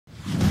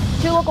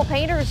Local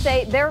painters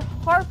say they're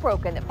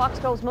heartbroken that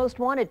Foxborough's Most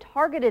Wanted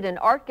targeted an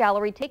art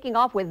gallery taking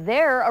off with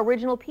their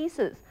original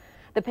pieces.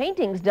 The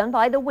paintings done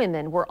by the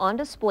women were on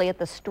display at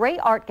the Stray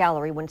Art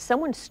Gallery when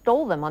someone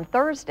stole them on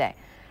Thursday.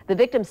 The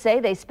victims say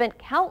they spent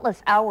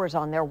countless hours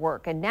on their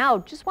work and now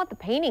just want the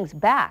paintings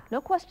back. No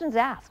questions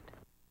asked.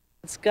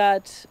 It's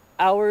got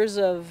hours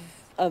of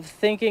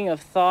thinking, of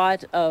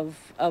thought,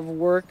 of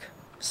work,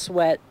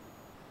 sweat,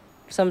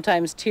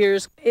 sometimes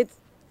tears. It's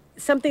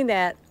something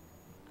that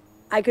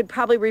I could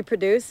probably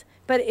reproduce,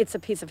 but it's a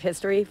piece of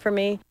history for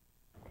me.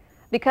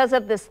 Because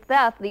of this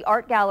theft, the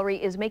art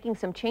gallery is making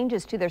some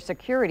changes to their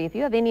security. If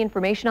you have any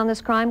information on this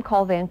crime,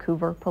 call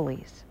Vancouver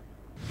Police.